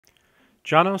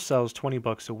Jono sells 20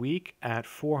 books a week at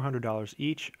 $400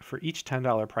 each. For each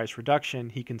 $10 price reduction,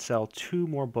 he can sell 2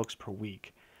 more books per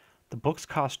week. The books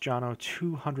cost Jono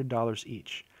 $200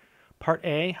 each. Part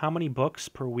A, how many books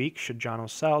per week should Jono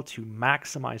sell to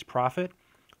maximize profit?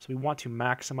 So we want to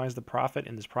maximize the profit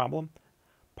in this problem.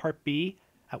 Part B,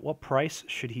 at what price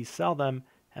should he sell them?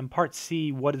 And part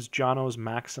C, what is Jono's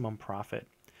maximum profit?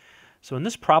 So in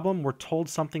this problem, we're told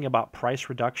something about price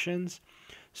reductions.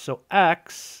 So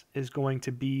X is going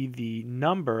to be the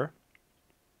number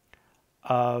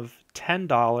of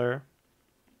 $10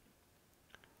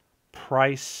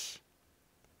 price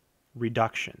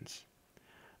reductions.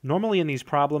 Normally in these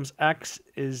problems, X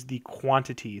is the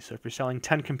quantity. So if you're selling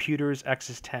 10 computers, X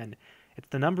is 10. It's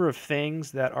the number of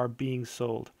things that are being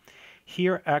sold.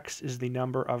 Here, X is the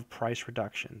number of price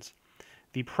reductions.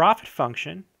 The profit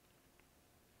function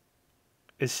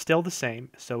is still the same.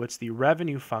 So it's the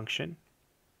revenue function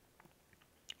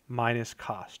minus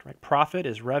cost, right? Profit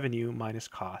is revenue minus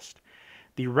cost.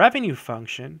 The revenue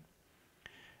function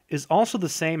is also the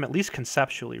same, at least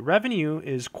conceptually. Revenue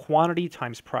is quantity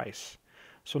times price.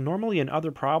 So normally in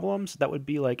other problems, that would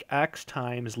be like X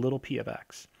times little p of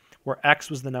X, where X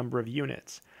was the number of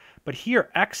units. But here,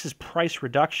 X is price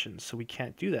reduction, so we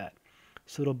can't do that.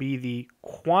 So it'll be the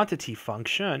quantity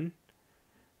function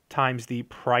times the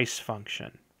price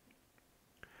function.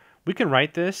 We can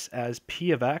write this as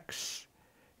P of X,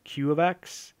 Q of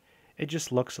X. It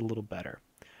just looks a little better.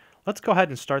 Let's go ahead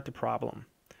and start the problem.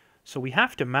 So we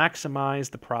have to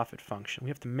maximize the profit function. We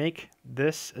have to make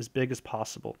this as big as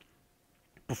possible.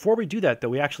 Before we do that, though,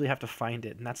 we actually have to find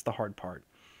it, and that's the hard part.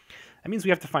 That means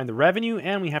we have to find the revenue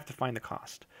and we have to find the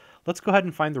cost. Let's go ahead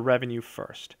and find the revenue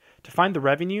first. To find the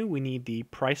revenue, we need the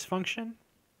price function,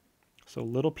 so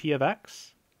little p of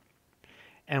X,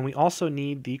 and we also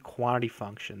need the quantity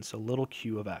function, so little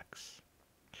q of X.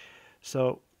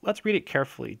 So let's read it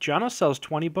carefully. Jono sells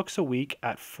 20 books a week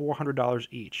at $400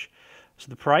 each. So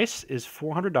the price is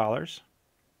 $400.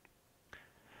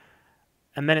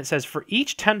 And then it says for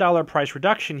each $10 price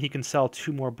reduction, he can sell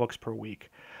 2 more books per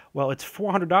week. Well, it's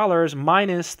 $400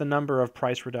 minus the number of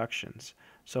price reductions.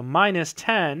 So minus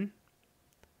 10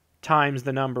 times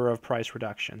the number of price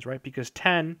reductions, right? Because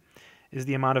 10 is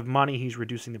the amount of money he's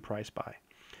reducing the price by.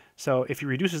 So if he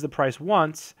reduces the price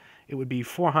once, it would be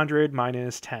 400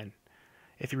 minus 10.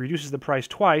 If he reduces the price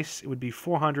twice, it would be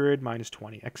 400 minus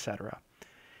 20, etc.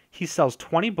 He sells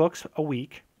 20 books a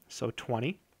week, so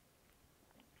 20,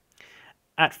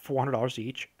 at $400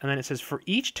 each. And then it says for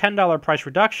each $10 price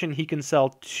reduction, he can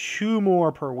sell 2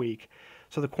 more per week.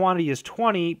 So the quantity is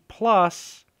 20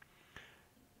 plus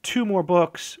 2 more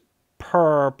books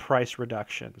per price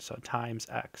reduction, so times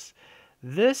X.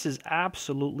 This is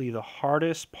absolutely the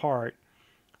hardest part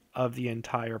of the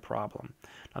entire problem.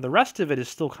 Now the rest of it is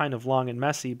still kind of long and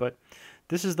messy, but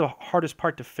this is the hardest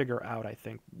part to figure out, I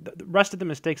think. The rest of the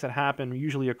mistakes that happen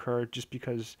usually occur just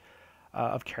because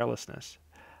of carelessness.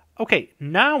 Okay,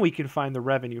 now we can find the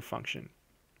revenue function.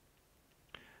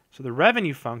 So the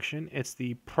revenue function, it's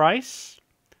the price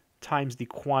times the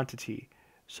quantity.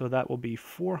 So that will be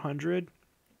 400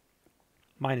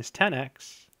 minus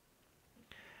 10x,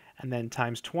 and then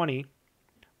times 20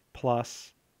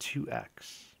 plus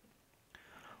 2x.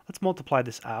 Let's multiply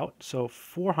this out. So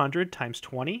 400 times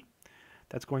 20,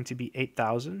 that's going to be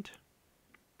 8,000.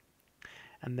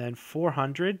 And then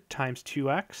 400 times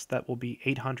 2x, that will be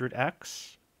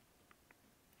 800x.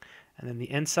 And then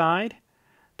the inside,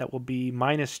 that will be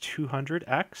minus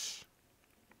 200x.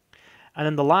 And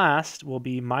then the last will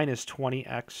be minus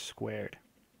 20x squared.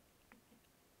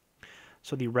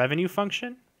 So the revenue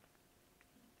function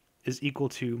is equal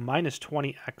to minus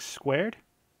 20x squared.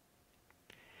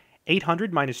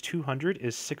 800 minus 200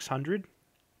 is 600.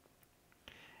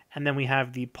 And then we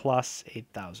have the plus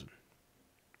 8,000.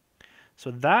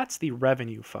 So that's the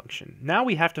revenue function. Now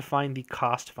we have to find the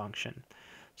cost function.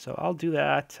 So I'll do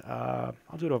that.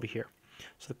 I'll do it over here.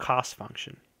 So the cost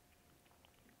function.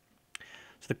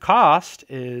 So the cost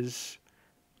is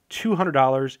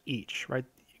 $200 each, right?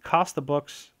 The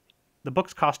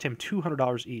books cost him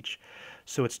 $200 each.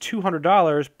 So it's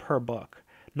 $200 per book.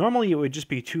 Normally it would just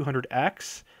be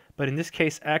 200x, but in this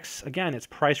case, x, again, it's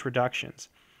price reductions.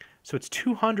 So it's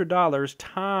 $200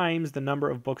 times the number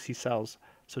of books he sells,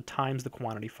 so times the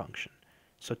quantity function.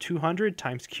 So 200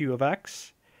 times q of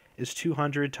x is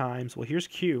 200 times, well, here's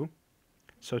q,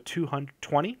 so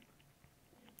 220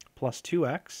 plus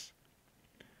 2x.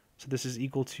 So this is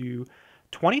equal to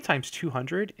 20 times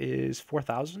 200 is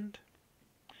 4,000.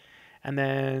 And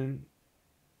then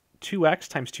 2x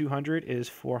times 200 is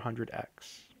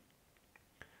 400x.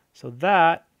 So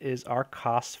that is our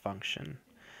cost function.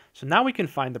 So now we can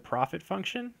find the profit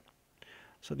function.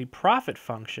 So the profit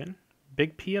function,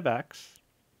 big P of x,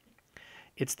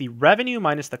 it's the revenue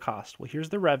minus the cost. Well, here's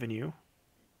the revenue.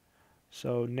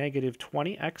 So negative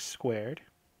 20x squared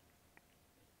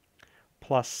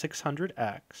plus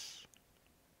 600x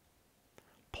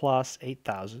plus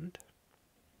 8,000.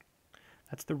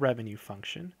 That's the revenue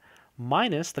function.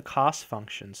 Minus the cost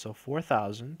function, so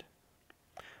 4,000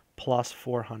 plus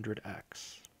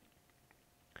 400x.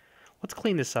 Let's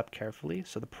clean this up carefully.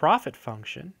 So the profit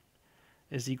function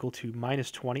is equal to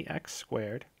minus 20x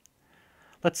squared.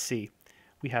 Let's see.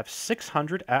 We have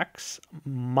 600x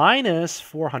minus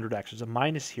 400x. There's a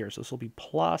minus here, so this will be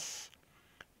plus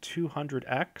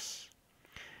 200x.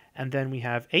 And then we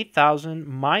have 8,000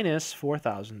 minus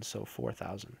 4,000, so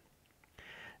 4,000.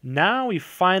 Now we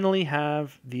finally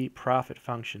have the profit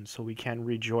function, so we can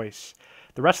rejoice.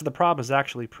 The rest of the problem is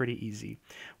actually pretty easy.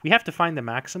 We have to find the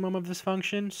maximum of this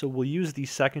function, so we'll use the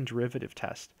second derivative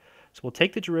test. So we'll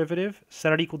take the derivative,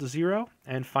 set it equal to 0,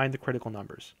 and find the critical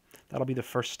numbers. That'll be the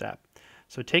first step.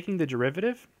 So taking the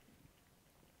derivative,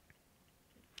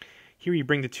 here you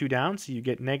bring the 2 down, so you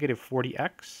get negative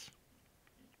 40x.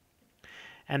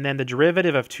 And then the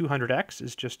derivative of 200x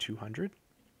is just 200.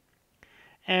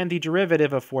 And the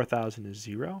derivative of 4,000 is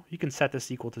 0. You can set this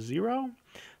equal to 0,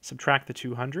 subtract the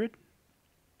 200,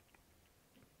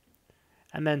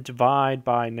 and then divide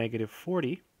by negative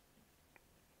 40.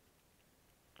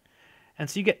 And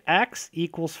so you get x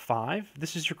equals 5.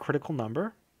 This is your critical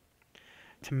number.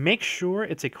 To make sure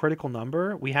it's a critical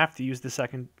number, we have to use the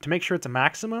second, to make sure it's a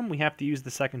maximum, we have to use the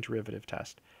second derivative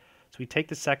test. So we take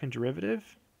the second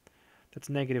derivative, that's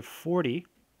negative 40,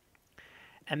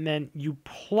 and then you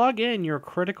plug in your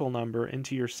critical number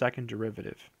into your second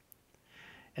derivative.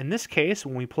 In this case,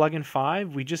 when we plug in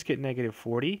 5, we just get negative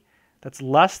 40. That's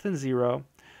less than 0.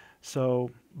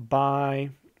 So by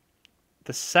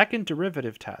the second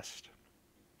derivative test,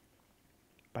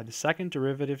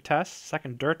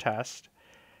 second dir test,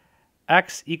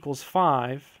 x equals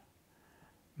 5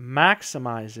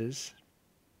 maximizes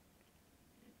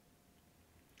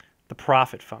the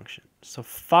profit function. So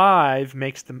 5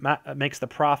 makes the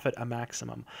profit a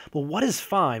maximum. Well, what is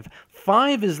 5?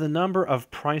 5 is the number of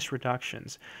price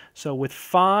reductions. So with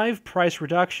 5 price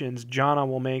reductions, Jana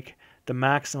will make the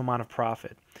maximum amount of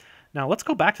profit. Now let's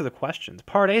go back to the questions.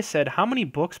 Part A said, how many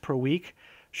books per week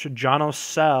should Jana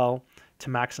sell to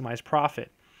maximize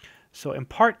profit? So in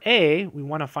part A, we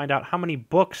want to find out how many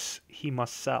books he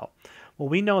must sell. Well,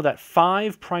 we know that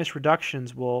 5 price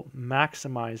reductions will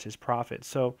maximize his profit.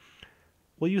 So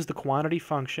we'll use the quantity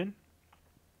function.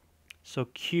 So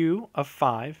Q of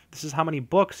 5, this is how many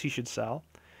books he should sell,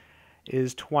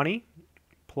 is 20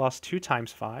 plus 2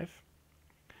 times 5,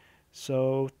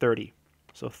 so 30.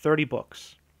 So 30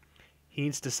 books. He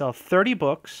needs to sell 30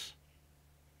 books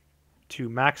to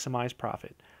maximize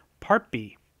profit. Part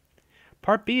B.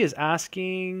 Part B is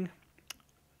asking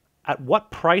at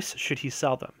what price should he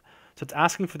sell them. So it's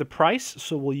asking for the price,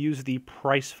 so we'll use the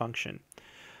price function.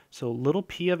 So little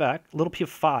p of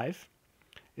 5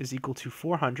 is equal to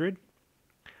 400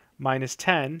 minus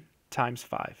 10 times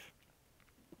 5.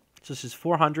 So this is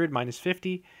 400 minus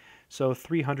 50, so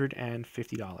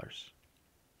 $350.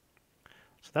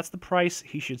 So that's the price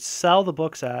he should sell the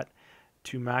books at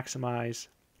to maximize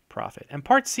profit. And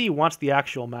part C wants the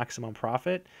actual maximum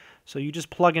profit, so you just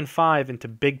plug in 5 into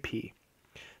big P.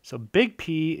 So big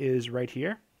P is right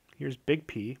here. Here's big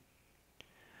P.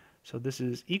 So this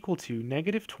is equal to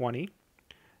negative 20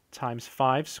 times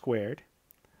 5 squared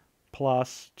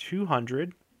plus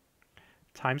 200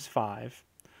 times 5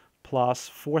 plus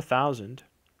 4,000.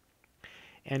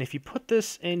 And if you put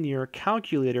this in your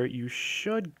calculator, you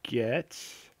should get,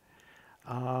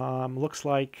 looks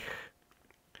like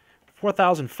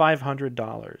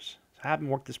 $4,500. I haven't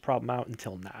worked this problem out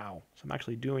until now. So I'm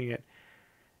actually doing it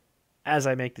as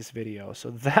I make this video. So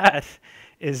that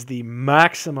is the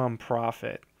maximum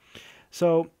profit.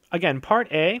 So again,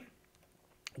 part A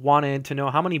wanted to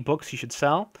know how many books he should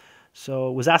sell. So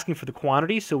it was asking for the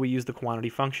quantity, so we used the quantity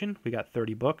function. We got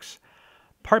 30 books.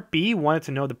 Part B wanted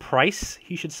to know the price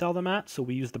he should sell them at, so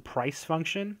we used the price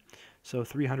function, so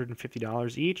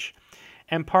 $350 each.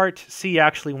 And part C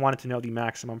actually wanted to know the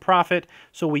maximum profit,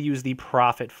 so we used the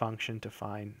profit function to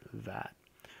find that.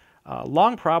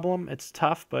 Long problem, it's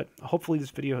tough, but hopefully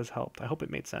this video has helped. I hope it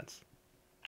made sense.